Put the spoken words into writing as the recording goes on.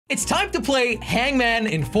It's time to play Hangman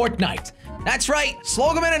in Fortnite. That's right,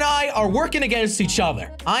 Slogoman and I are working against each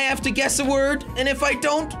other. I have to guess a word, and if I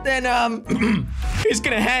don't, then, he's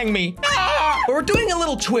gonna hang me. But we're doing a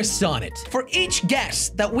little twist on it. For each guess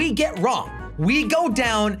that we get wrong, we go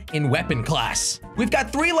down in weapon class. We've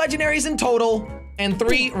got 3 legendaries in total, and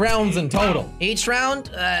 3 rounds in total. Each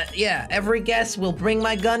round, yeah, every guess will bring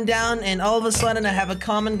my gun down, and all of a sudden I have a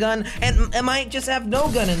common gun, and I might just have no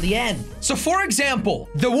gun in the end. So for example,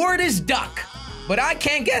 the word is duck, but I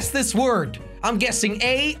can't guess this word. I'm guessing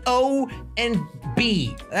A, O, and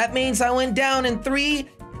B. That means I went down in 3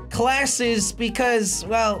 classes because,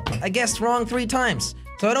 well, I guessed wrong 3 times.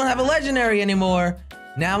 So I don't have a legendary anymore.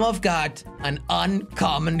 Now I've got an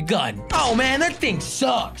uncommon gun. Oh man, that thing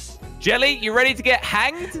sucks. Jelly, you ready to get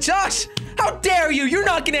hanged? Josh, how dare you? You're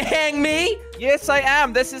not gonna hang me. Yes, I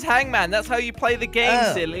am. This is Hangman. That's how you play the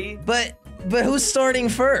game, silly. But who's starting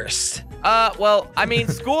first? Well, I mean,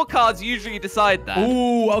 scorecards usually decide that.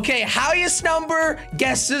 Ooh, okay. Highest number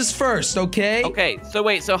guesses first, okay? Okay, so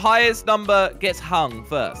wait, so highest number gets hung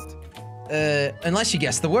first. Unless you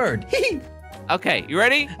guess the word. Okay, you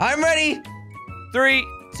ready? I'm ready. 3,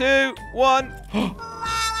 2, 1.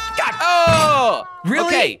 God. Oh! Really?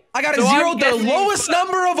 Okay, I got a so 0, I'm the guessing lowest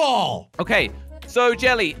number of all. Okay, so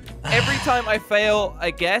Jelly, every time I fail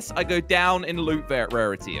a guess, I go down in loot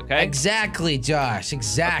rarity, okay? Exactly, Josh,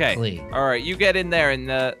 exactly. Okay, all right, you get in there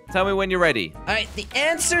and tell me when you're ready. All right, the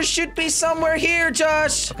answer should be somewhere here,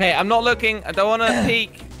 Josh. Okay, I'm not looking. I don't want to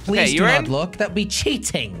peek. Please okay, do you're not in? look. That'd be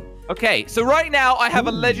cheating. Okay, so right now I have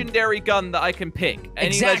a legendary gun that I can pick.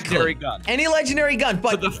 Any legendary gun. Any legendary gun, For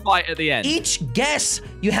but the fight at the end. each guess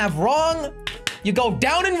you have wrong, you go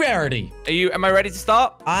down in rarity. Am I ready to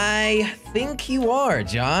start? I think you are,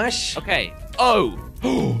 Josh. Okay. Oh.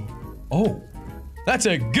 Oh, that's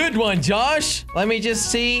a good one, Josh. Let me just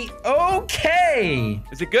see. Okay.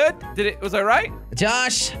 Is it good? Was I right?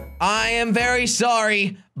 Josh, I am very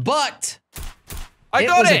sorry, but I it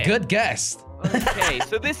got was it. a good guess. Okay,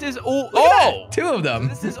 so this is all. Oh, 2 of them.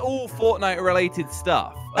 This is all Fortnite related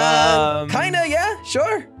stuff. Kinda, yeah,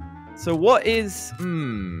 sure. So what is?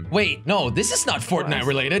 Wait, no, this is not Fortnite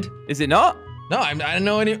related. Is it not? No, I don't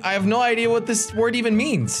know any. I have no idea what this word even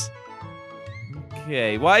means.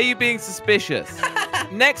 Okay, why are you being suspicious?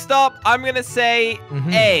 Next up, I'm gonna say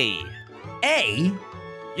A. A?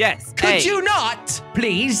 Yes. Could you not,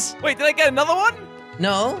 please? Wait, did I get another one?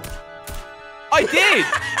 No. I did.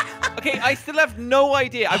 Okay, I still have no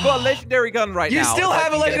idea. I've got a legendary gun right now. You still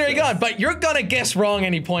have a legendary gun, but you're gonna guess wrong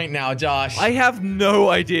any point now, Josh. I have no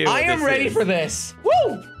idea. I am ready for this.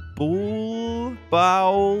 Woo! Bull,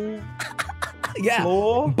 bow, Yeah.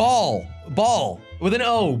 floor, Ball with an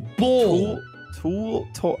O. Bull.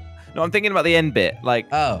 tool. No, I'm thinking about the end bit. Like,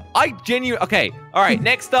 Oh. I genuinely. Okay, all right.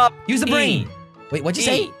 Next up, Use the E. brain. Wait, what'd you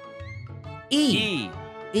say? E.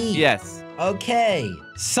 E. Yes. Okay.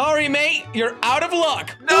 Sorry, mate. You're out of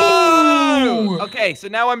luck. No. Ooh. Okay, so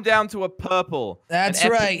now I'm down to a purple. That's an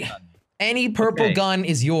epic right. gun. Any purple gun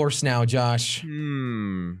is yours now, Josh.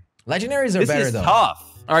 Legendaries are better, This though. is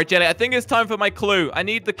tough. All right, Jelly, I think it's time for my clue. I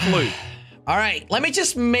need the clue. All right, let me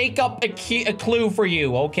just make up a clue for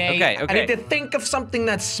you, okay? Okay, I okay. need to think of something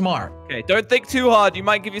that's smart. Okay, don't think too hard. You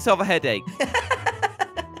might give yourself a headache.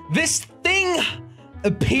 This thing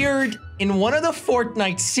appeared in one of the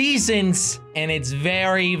Fortnite seasons, and it's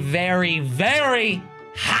very, very, very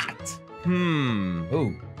hot.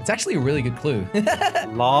 Ooh, it's actually a really good clue.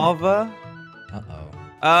 Lava?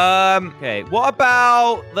 Uh-oh. Okay, what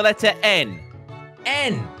about the letter N?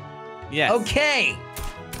 N. Yes. Okay.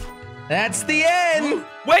 That's the N.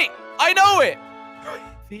 Wait, I know it!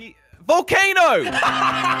 The volcano!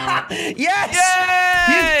 Yes! Yes!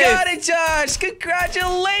 You got it, Josh!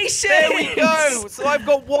 Congratulations! There we go! So I've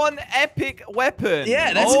got one epic weapon.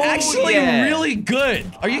 Yeah, that's actually really good.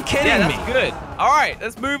 Are you kidding Yeah, me? that's good. All right,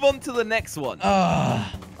 let's move on to the next one. Uh,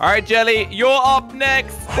 All right, Jelly, you're up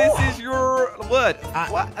next. This is your word.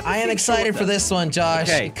 I am excited for this one, Josh.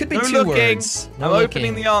 Okay. It could be No 2 looking. words. I'm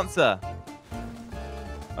opening the answer.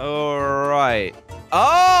 All right.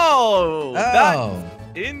 Oh, that's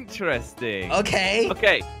interesting. Okay.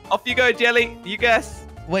 Okay, off you go, Jelly. You guess.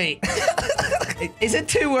 Wait. Is it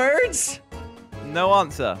 2 words? No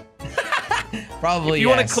answer. Probably. Do you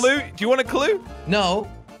want a clue? Do you want a clue? No.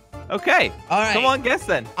 Okay. All right. Come on, guess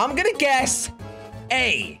then. I'm gonna guess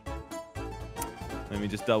A. Let me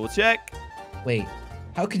just double check. Wait.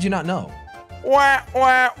 How could you not know? Wow,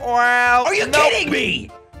 wow, wow. Are you kidding me?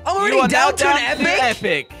 I'm You already are now down to an to epic.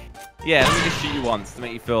 epic. Yeah, let me just shoot you once to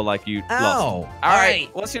make you feel like you lost. Ow. All right.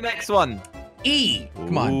 What's your next one? E.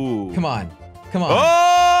 Come on. Ooh. Come on. Come on.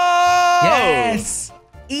 Oh! Yes.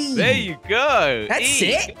 E. There you go. That's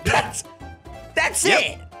E. it? That's Yep.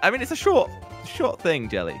 it. I mean, it's a short thing,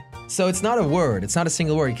 Jelly. So it's not a word. It's not a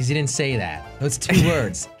single word because you didn't say that. It's 2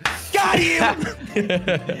 words. Got him!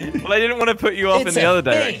 Well, I didn't want to put you off It's in the a other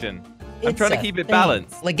thing. direction. I'm trying to It's a keep it thing.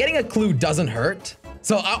 balanced. Like getting a clue doesn't hurt.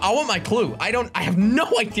 So I want my clue. I have no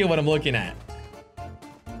idea what I'm looking at.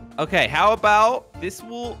 Okay, how about this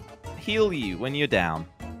will heal you when you're down?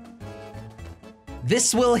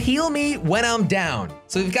 This will heal me when I'm down.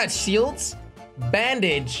 So we've got shields,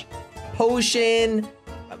 bandage, potion,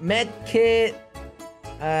 med kit.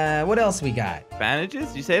 What else we got? Bandages?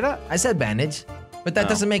 Did you say that? I said bandage, but that Oh.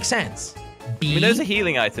 doesn't make sense. B. I mean, those are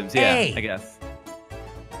healing items, yeah, A. I guess.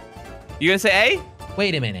 You gonna say A?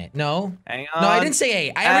 Wait a minute. No. Hang on. No, I didn't say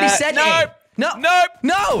A. I already said nope. A. No. Nope.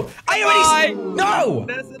 No. I already. No.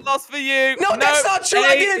 There's a loss for you. No, that's not true.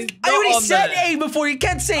 I didn't. I already said A. A before. You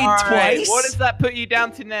can't say it All right, twice. what does that put you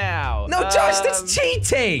down to now? No, Josh, that's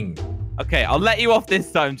cheating. Okay, I'll let you off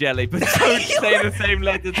this time, Jelly, but don't say the same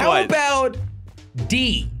letter How twice. about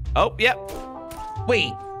D? Oh, yep.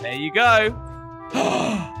 Wait. There you go.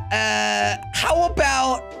 How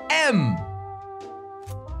about M?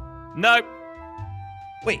 Nope.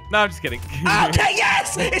 Wait. No, I'm just kidding. Okay,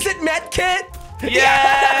 yes! Is it Medkit? Yay!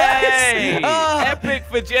 Yes! Epic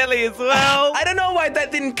for Jelly as well. I don't know why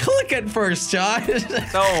that didn't click at first, Josh.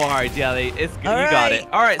 Don't worry, Jelly. It's good. All You got right. it.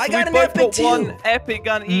 All right, so I got we an both got epic too. one epic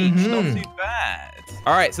gun each. Not too bad.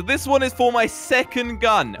 All right, so this one is for my second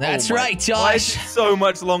gun. That's Oh my- right, Why is Josh. it so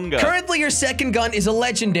much longer? Currently, your second gun is a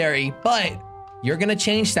legendary, but you're gonna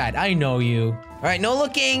change that. I know you. All right, no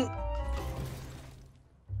looking.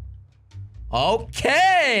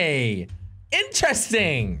 Okay.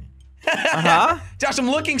 Interesting. Uh-huh. Josh, I'm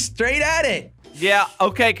looking straight at it. Yeah,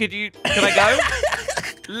 okay, can I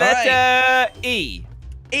go? Letter E.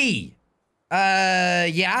 E.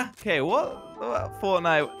 Yeah. Okay, what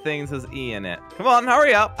Fortnite things has E in it? Come on,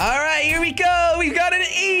 hurry up. All right, here we go. We've got an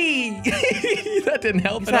E. That didn't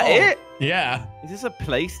help Is at that all. it? Yeah. Is this a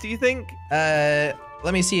place, do you think?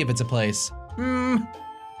 Let me see if it's a place.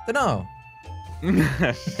 Dunno.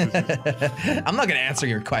 I'm not gonna answer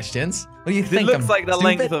your questions. What do you It think? looks I'm like the stupid?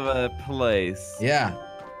 length of a place. Yeah.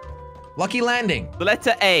 Lucky landing. The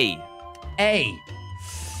letter A. A.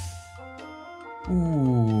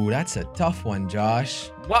 Ooh, that's a tough one, Josh.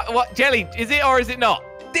 What, Jelly, is it or is it not?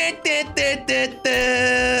 Wait,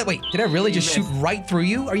 did I really just shoot right through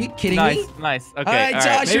you? Are you kidding me? Nice. Okay, All right,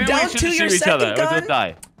 Josh, Maybe you're we down should to shoot your each other, second or we'll gun.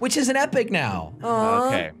 die. Which is an epic now. Aw.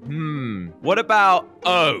 Okay. What about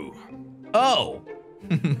O? Oh.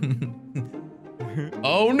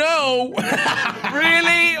 Oh no.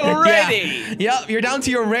 Really? Already? Yeah. Yep, you're down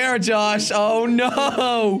to your rare, Josh. Oh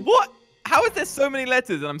no. What? How is there so many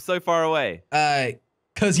letters and I'm so far away?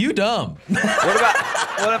 Cause you dumb. What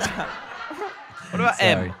about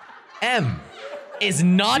Sorry. M? M is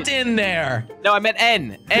not in there. No, I meant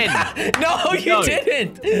N. N. No, you No.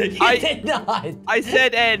 didn't. You did not. I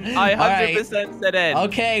said N. I 100% said N.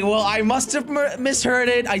 Okay, well, I must have misheard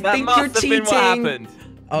it. I That think must you're have cheating. been what happened.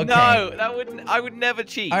 Okay. No, I would never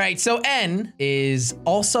cheat. All right, so N is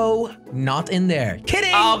also not in there.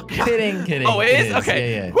 Kidding. Oh, God. Kidding. Oh, it is?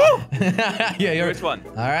 Okay. Yeah. Woo! Yeah, you're. Which one?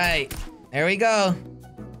 All right, there we go.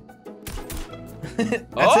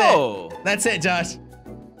 That's it, Josh.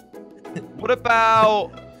 What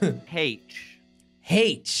about H?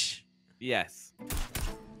 H. Yes.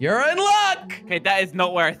 You're in luck. Okay, that is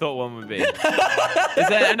not where I thought one would be. Is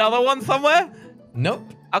there another one somewhere? Nope.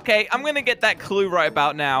 Okay, I'm gonna get that clue right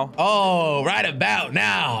about now. Oh, right about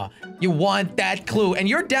now. You want that clue. And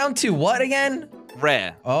you're down to what again?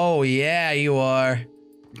 Rare. Oh, yeah, you are.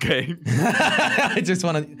 Okay. I just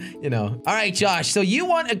want to, All right, Josh. So you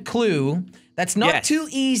want a clue that's not Yes. too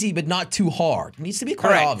easy, but not too hard. It needs to be quite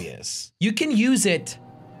Correct. obvious. You can use it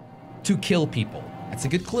to kill people. That's a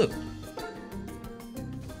good clue.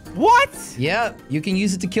 What? Yeah, you can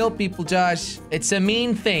use it to kill people, Josh. It's a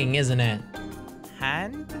mean thing, isn't it?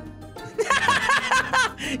 Hand?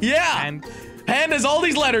 Yeah. Hand. Hand has all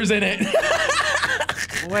these letters in it.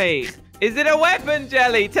 Wait. Is it a weapon,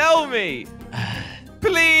 Jelly? Tell me.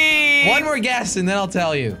 Please. One more guess, and then I'll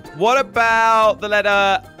tell you. What about the letter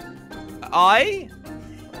I? I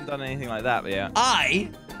haven't done anything like that, but yeah. I?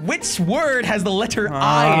 Which word has the letter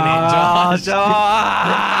I in it, Josh?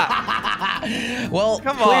 Well,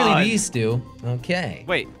 Come clearly on. these do. Okay.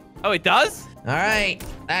 Wait. Oh, it does? All right.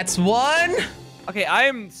 That's one. Okay, I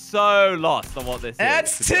am so lost on what this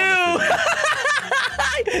That's is. two. to be honest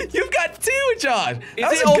with You've got two, Josh. you.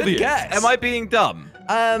 That Is was it a good obvious? guess. Am I being dumb?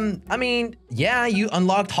 I mean, yeah, you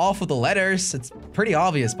unlocked half of the letters. It's pretty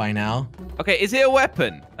obvious by now. Okay, is it a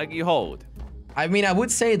weapon like you hold? I mean, I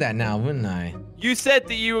would say that now, wouldn't I? You said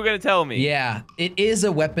that you were going to tell me. Yeah, it is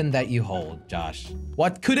a weapon that you hold, Josh.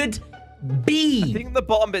 What could it be? I think the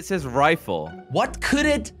bottom bit says rifle. What could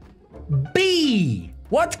it be?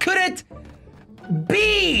 What could it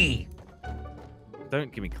be?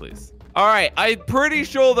 Don't give me clues. All right, I'm pretty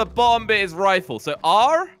sure the bottom bit is rifle. So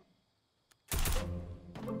R,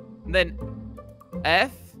 and then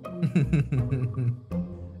F.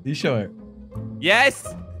 You sure? Yes.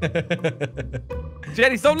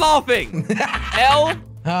 Jenny, stop laughing. L.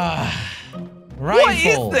 Rifle. What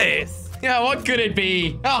is this? Yeah, what could it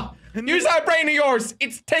be? Oh, use that brain of yours.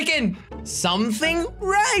 It's taken. Something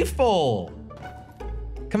rifle.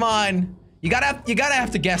 Come on. You gotta have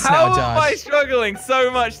to guess How now, Josh. am I struggling so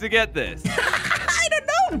much to get this? I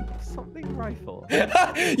don't know. Something rifle.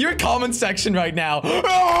 Your comment section right now.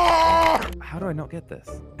 How do I not get this?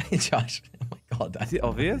 Josh. Oh my god. Is it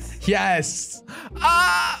obvious? Yes.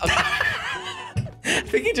 Ah! Okay. I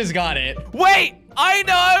think you just got it. Wait! I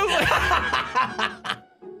know!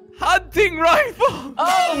 Hunting rifle!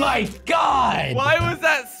 Oh my god! Why was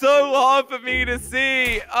that so hard for me to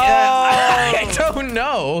see? Oh! I don't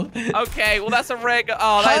know. Okay, well that's a rare gun.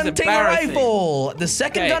 Oh, that is Hunting embarrassing. rifle. The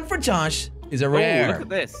second Okay. gun for Josh is a Oh, rare. look at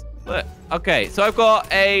this. Look. Okay, so I've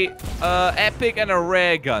got a epic and a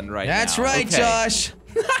rare gun right That's now. right, Okay. Josh.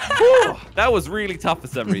 Whew, that was really tough for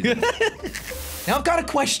some reason. Now I've got a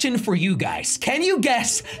question for you guys. Can you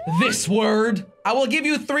guess this word? I will give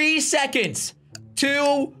you 3 seconds.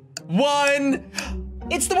 2, 1.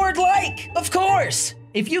 It's the word like, of course.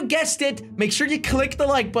 If you guessed it, make sure you click the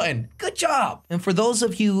like button. Good job. And for those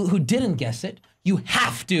of you who didn't guess it, you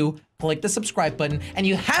have to click the subscribe button and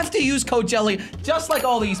you have to use code Jelly just like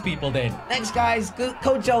all these people did. Thanks guys,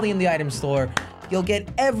 code Jelly in the item store. You'll get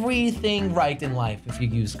everything right in life if you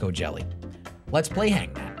use code Jelly. Let's play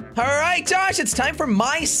Hangman. All right, Josh, it's time for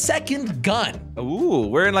my second gun. Ooh,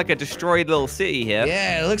 we're in like a destroyed little city here.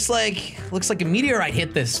 Yeah, it looks like a meteorite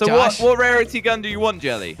hit this, So Josh. what rarity gun do you want,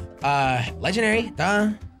 Jelly? Legendary, duh.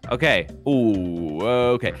 Okay. Ooh,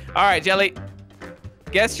 okay. All right, Jelly.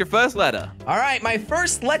 Guess your first letter. All right, my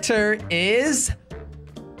first letter is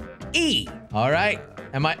E. All right,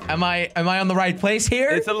 am I on the right place here?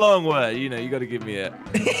 It's a long word, you know, you gotta give me it.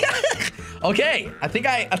 Okay, I think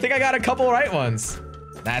I got a couple right ones.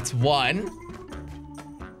 That's one.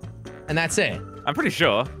 And that's it. I'm pretty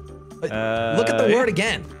sure. Look at the word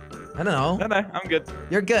again. I don't know. No, I'm good.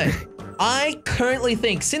 You're good. I currently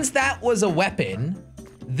think, since that was a weapon,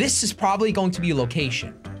 this is probably going to be a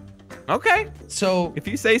location. Okay, So, if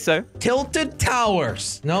you say so. Tilted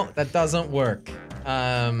Towers. No, that doesn't work.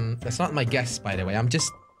 That's not my guess, by the way. I'm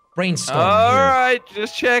just brainstorming All here. right,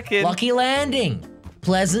 just checking. Lucky Landing.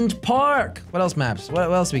 Pleasant Park. What else maps?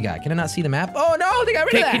 What else we got? Can I not see the map? Oh no, they got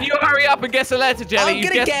rid of that. Can you hurry up and guess a letter, Jelly? I'm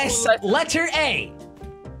gonna guess letter A.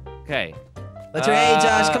 Okay. Letter A,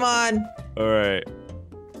 Josh, come on. All right.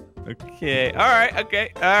 Okay. All right. Okay.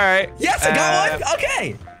 All right. Yes, I got one.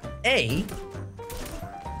 Okay. A.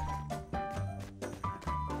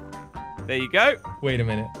 There you go. Wait a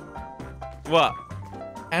minute. What?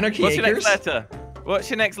 Anarchy What's your Acres. next letter? What's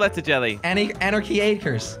your next letter, Jelly? Anarchy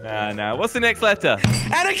Acres. No. What's the next letter?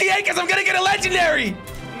 Anarchy Acres, I'm gonna get a legendary!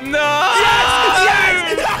 No!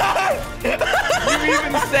 Yes! You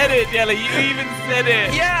even said it, Jelly. You even said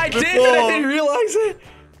it. Yeah, I did, Before. and I didn't realize it.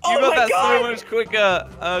 Oh You got my that god! so much quicker.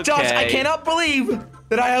 Okay. Josh, I cannot believe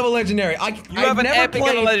that I have a legendary. I've have an never epic and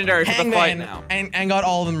a played legendary for the Hangman fight now. and got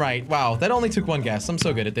all of them right. Wow, that only took one guess. I'm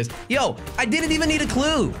so good at this. Yo, I didn't even need a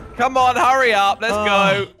clue. Come on, hurry up. Let's Oh.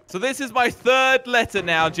 go. So this is my third letter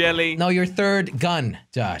now, Jelly. No, your third gun,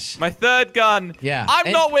 Josh. My third gun. Yeah.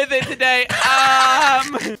 I'm not with it today.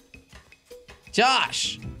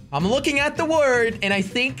 Josh, I'm looking at the word, and I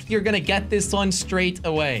think you're gonna get this one straight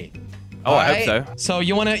away. Oh, I hope Alright? so. So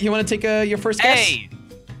you wanna take your first guess? A.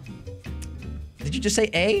 Did you just say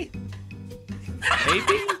A?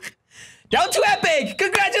 Maybe? Down to epic!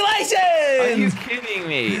 Congratulations! Are you kidding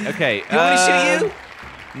me? Okay. You want me to shoot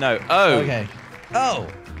you? No. Oh. Okay. Oh.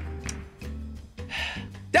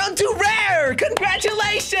 Down to rare!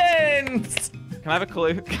 Congratulations! Can I have a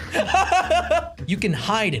clue? You can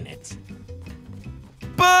hide in it.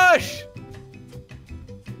 Bush!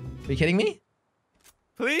 Are you kidding me?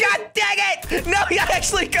 Please? God dang it! No, you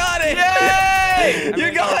actually got it! Yay!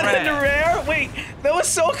 You got it into rare? Wait, that was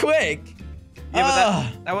so quick. Yeah,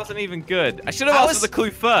 but that wasn't even good. I should have I asked was- for the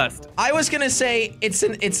clue first. I was gonna say it's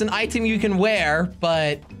an item you can wear,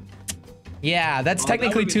 but yeah, that's that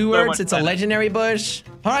technically would be 2 so words. much It's a better. legendary bush.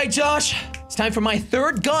 All right, Josh, it's time for my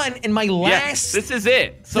third gun and my Yes, last. this is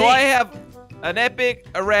it. So thing. I have an epic,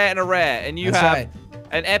 a rare, and a rare, and you That's have right.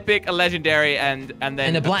 an epic, a legendary, and then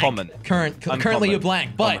and a blank. common. Currently a Uncommon.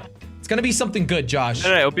 blank, but Common. it's gonna be something good, Josh.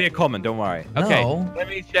 No, it'll be a common. Don't worry. Okay, No. let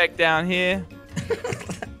me check down here.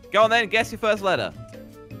 Go on then. Guess your first letter.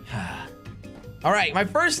 All right, my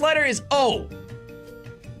first letter is O.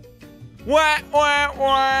 Wah, wah,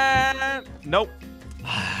 wah. Nope.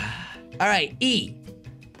 All right, E.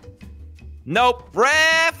 Nope.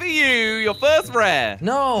 Rare for you. Your first rare.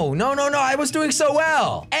 No. I was doing so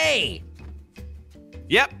well. A.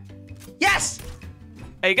 Yep. Yes.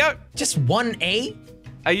 There you go. Just one A?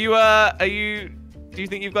 Do you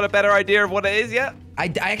think you've got a better idea of what it is yet?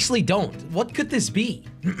 I actually don't. What could this be?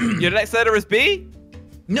 Your next letter is B?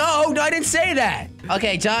 No, I didn't say that.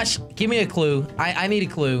 Okay, Josh, give me a clue. I need a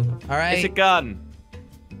clue. All right. It's a gun.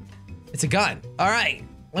 It's a gun. All right.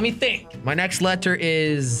 Let me think. My next letter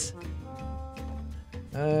is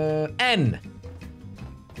N.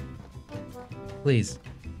 Please.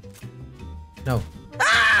 No.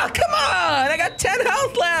 Ah, come on! I got 10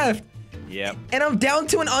 health left. Yep. And I'm down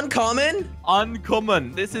to an uncommon?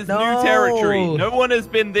 Uncommon. This is No. new territory. No one has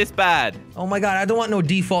been this bad. Oh my god, I don't want no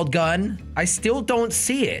default gun. I still don't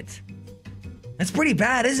see it. That's pretty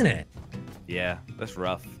bad, isn't it? Yeah, that's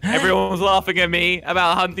rough. Everyone's laughing at me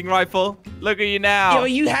about a hunting rifle. Look at you now. Yeah,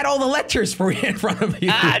 but you had all the letters for in front of you.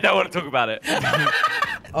 I don't want to talk about it.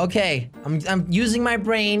 Okay, I'm using my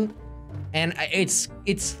brain, and it's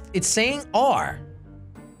saying R.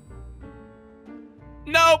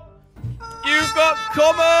 Nope. You've got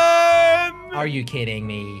common. Are you kidding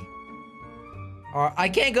me? Or I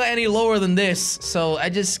can't go any lower than this, so I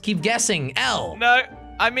just keep guessing. L. No.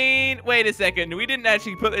 I mean, wait a second. We didn't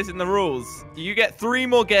actually put this in the rules. You get 3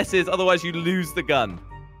 more guesses, otherwise you lose the gun.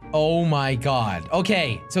 Oh my god.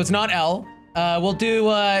 Okay, so it's not L. We'll do,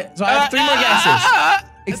 so I have 3 more guesses.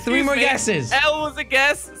 It's 3 more guesses. L was a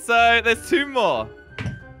guess, so there's 2 more.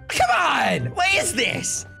 Come on! What is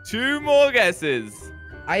this? 2 more guesses.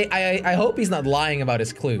 I hope he's not lying about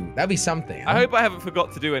his clue. That'd be something. I hope I haven't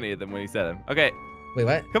forgot to do any of them when he said them. Okay. Wait,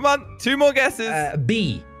 what? Come on, 2 more guesses.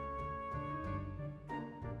 B.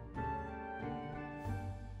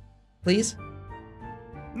 Please?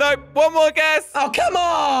 Nope, 1 more guess. Oh, come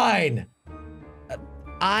on!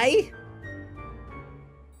 I?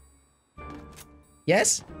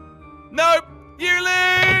 Yes? Nope, you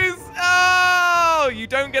lose. Oh, you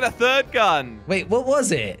don't get a 3rd gun. Wait, what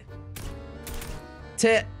was it?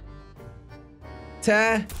 Tem?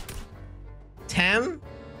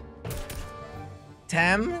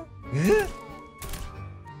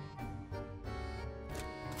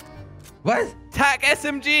 What? TAC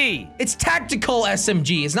SMG. It's tactical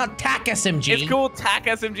SMG. It's not TAC SMG. It's called TAC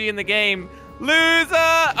SMG in the game. Loser.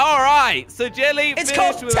 All right. So Jelly. It's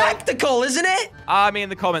called tactical, isn't it? I mean,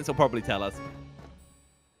 the comments will probably tell us.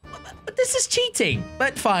 But this is cheating.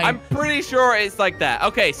 But fine. I'm pretty sure it's like that.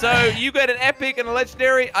 Okay, so you get an epic and a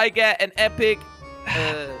legendary. I get an epic,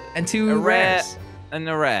 and 2 a rare, rares. and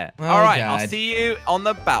a rare. Oh, all right. God. I'll see you on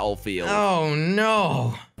the battlefield. Oh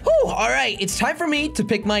no. Whew, all right, it's time for me to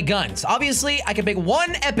pick my guns. Obviously, I can pick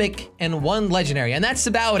 1 epic and 1 legendary, and that's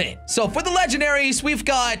about it. So for the legendaries, we've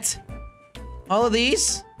got all of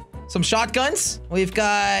these. Some shotguns. We've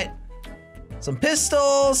got some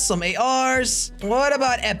pistols, some ARs. What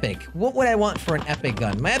about epic? What would I want for an epic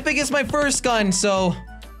gun? My epic is my first gun, so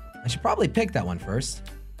I should probably pick that one first.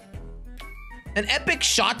 An epic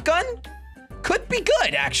shotgun? Could be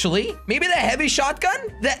good, actually. Maybe the heavy shotgun?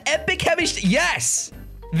 The epic heavy yes!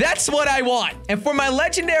 That's what I want. And for my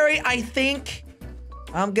legendary, I think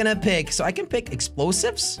I'm gonna pick, so I can pick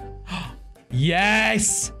explosives.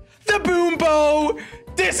 Yes! The boom bow!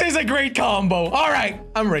 This is a great combo. All right,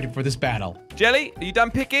 I'm ready for this battle. Jelly, are you done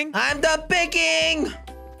picking? I'm done picking!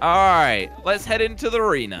 All right, let's head into the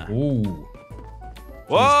arena. Ooh.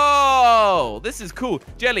 Whoa, this is cool.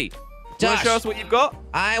 Jelly, do you want Josh, to show us what you've got?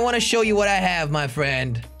 I want to show you what I have, my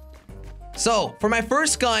friend. So, for my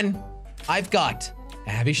first gun, I've got a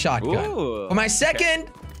heavy shotgun. Ooh, for my second,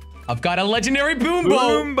 I've got a legendary boom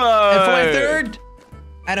bow. Boom bow. And for my third,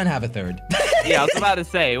 I don't have a third. Yeah, I was about to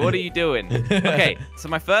say, what are you doing? Okay, so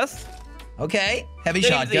my first. Okay, heavy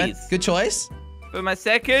shotgun. Samesies. Good choice. For my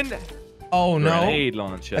second, Oh no, grenade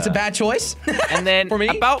launcher. that's a bad choice. And then for me,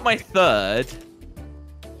 about my third.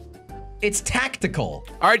 it's tactical.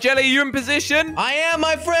 All right, Jelly, you in position? I am,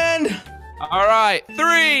 my friend. All right,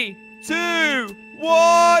 3, 2,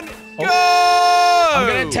 1, go! I'm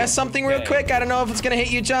gonna test something real quick. I don't know if it's gonna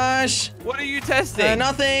hit you, Josh. What are you testing?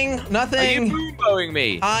 Nothing. Are you boom-bowing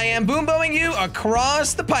me? I am boom-bowing you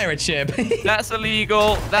across the pirate ship. That's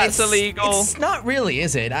illegal. That's illegal. It's not really,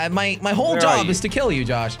 is it? My whole Where job are is to kill you,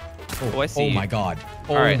 Josh. Oh, I see you. my god.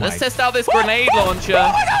 Oh All right, my. let's test out this grenade launcher.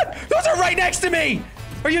 Oh my god! Those are right next to me!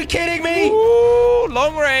 Are you kidding me? Ooh,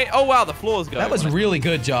 long range. Oh, wow, the floor's going. That was really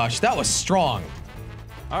good, Josh. That was strong.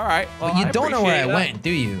 All right. Well, But you don't know where I appreciate went, do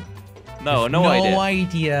you? No, no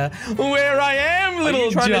idea where I am, Are little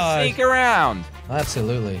you trying Josh. to sneak around?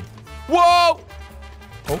 Absolutely. Whoa!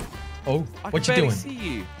 Oh, I what can you barely doing? see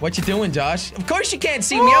you. What you doing, Josh? Of course you can't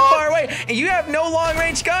see me. I'm far away, and you have no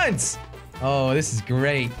long-range guns. Oh, this is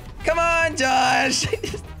great. Come on, Josh.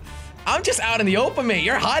 I'm just out in the open, mate.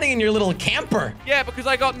 You're hiding in your little camper. Yeah, because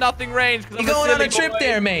I got nothing range. You're going on a trip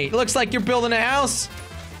there, mate. Looks like you're building a house.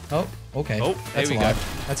 Oh, okay. Oh, That's a here we lot. go.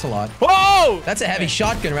 That's a lot. Whoa! That's a heavy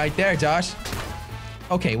shotgun right there, Josh.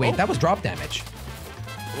 Okay, wait. That was drop damage.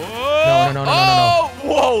 Whoa! No. Oh!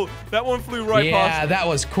 Whoa! That one flew right past Yeah, me. that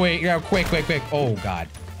was quick. Yeah, quick. Oh, God.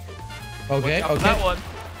 Okay, Watch out for that one.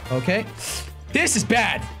 Okay. This is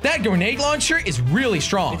bad. That grenade launcher is really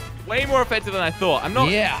strong. Way more effective than I thought. I'm not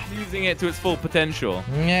Yeah. using it to its full potential.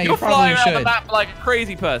 Yeah, You're you probably flying around the should. map like a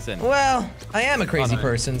crazy person. Well, I am a crazy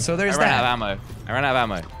person, so there's I ran that. out of ammo. I ran out of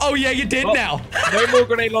ammo. Oh, yeah, you did Oh, now. No more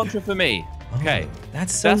grenade launcher for me. Okay.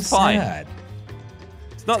 That's so That's fine. sad.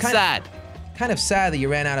 It's not kinda- sad. Kind of sad that you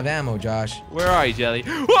ran out of ammo, Josh. Where are you, Jelly?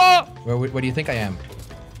 Whoa! Where do you think I am?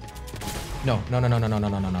 No.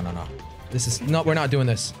 This is no. We're not doing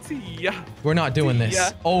this. See ya. We're not doing this.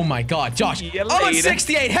 ya. Oh my God, Josh! See ya I'm on later.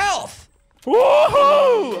 68 health. Woohoo!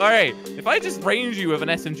 All right. If I just range you with an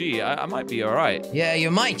SMG, I might be all right. Yeah,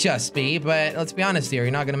 you might just be, but let's be honest here.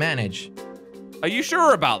 You're not gonna manage. Are you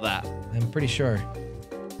sure about that? I'm pretty sure.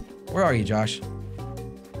 Where are you, Josh?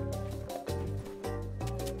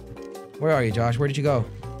 Where are you, Josh? Where did you go?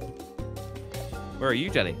 Where are you,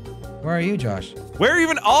 Jelly? Where are you, Josh? Where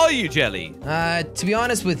even are you, Jelly? To be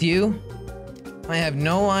honest with you, I have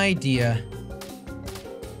no idea.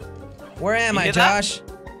 Where am I, hear that? Josh?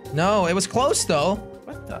 No, it was close though.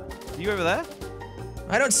 What the? Are you over there?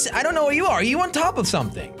 I don't know where you are. Are you on top of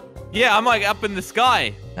something? Yeah, I'm like up in the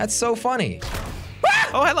sky. That's so funny.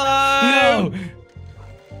 Oh, hello! No!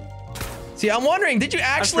 See, I'm wondering, did you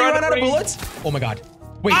actually trying run to out of range- bullets? Oh my God.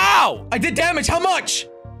 Wait, Ow! I did damage. How much?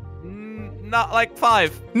 Not like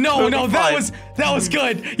 5. No, Only that 5. was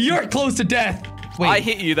good. You're close to death. Wait, I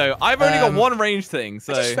hit you though. I've only got one range thing,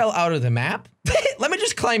 so. I just fell out of the map. Let me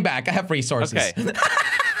just climb back. I have resources. Okay.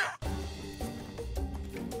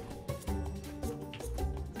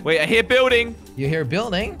 Wait, I hear building. You hear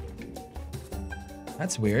building?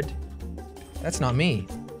 That's weird. That's not me.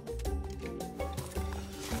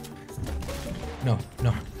 No.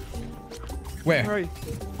 Where Where? are you?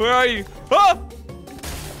 Where are you? Ah!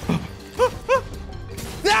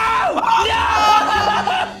 No!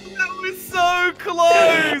 That was so close.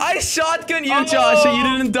 I shotgun you, Josh, and you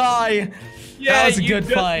didn't die. Yeah, that was a you good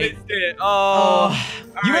just fight. missed it. Oh.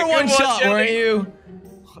 You were one shot, weren't you?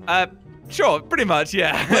 Sure, pretty much,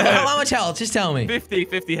 yeah. How much health? Just tell me.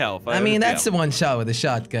 50 health. I mean, that's the one shot with a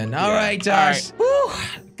shotgun. All Yeah. right, Josh. Woo.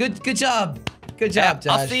 Good job. Good job,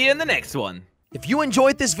 Josh. I'll see you in the next one. If you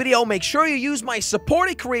enjoyed this video, make sure you use my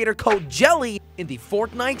supported creator code JELLY in the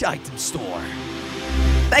Fortnite item store.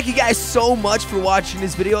 Thank you guys so much for watching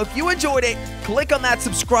this video. If you enjoyed it, click on that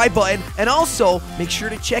subscribe button, and also make sure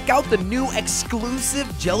to check out the new exclusive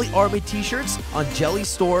Jelly Army t-shirts on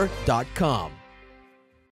jellystore.com.